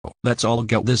Let's all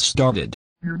get this started.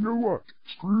 You know what?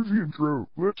 Screw the intro.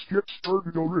 Let's get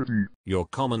started already. Your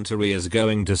commentary is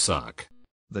going to suck.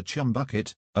 The Chum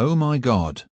Bucket. Oh my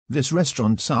god, this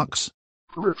restaurant sucks.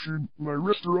 Correction, my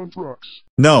restaurant rocks.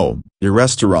 No, your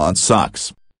restaurant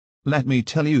sucks. Let me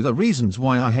tell you the reasons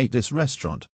why I hate this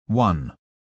restaurant. 1.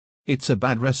 It's a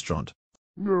bad restaurant.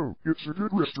 No, it's a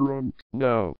good restaurant.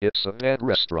 No, it's a bad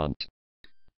restaurant.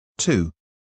 2.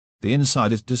 The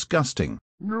inside is disgusting.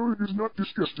 No, it is not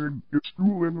disgusting. It's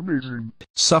cool and amazing.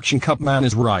 Suction Cup Man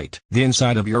is right. The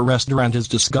inside of your restaurant is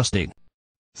disgusting.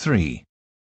 3.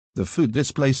 The food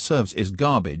this place serves is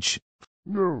garbage.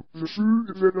 No, the food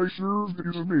that I serve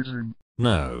is amazing.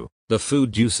 No, the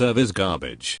food you serve is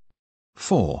garbage.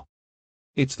 4.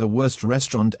 It's the worst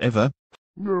restaurant ever.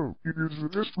 No, it is the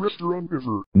best restaurant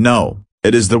ever. No,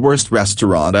 it is the worst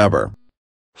restaurant ever.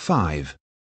 5.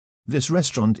 This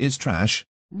restaurant is trash.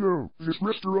 No, this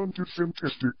restaurant is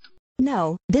fantastic.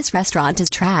 No, this restaurant is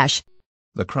trash.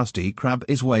 The Krusty Krab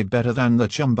is way better than the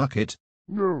Chum Bucket.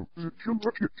 No, the Chum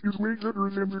Bucket is way better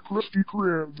than the Krusty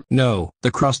Krab. No,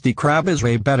 the Krusty Krab is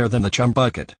way better than the Chum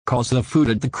Bucket, cause the food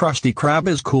at the Krusty Krab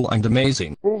is cool and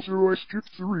amazing. Also, I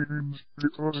skipped the ratings,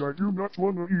 because I do not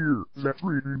want to hear that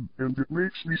rating, and it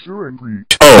makes me so angry.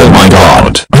 Oh my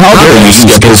god. How dare you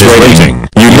skip his rating?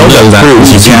 You know that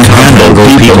proves you can't handle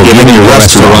those people giving your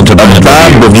restaurant a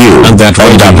bad review, and that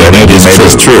rating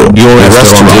is true. Your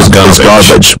restaurant is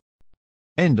garbage.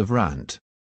 End of rant.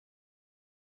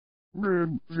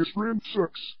 Man, this rant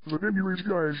sucks, but anyways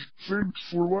guys, thanks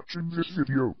for watching this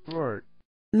video, bye.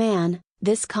 Man,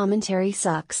 this commentary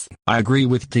sucks. I agree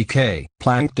with TK.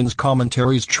 Plankton's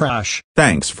commentary's trash.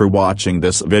 Thanks for watching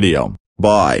this video.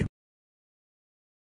 Bye.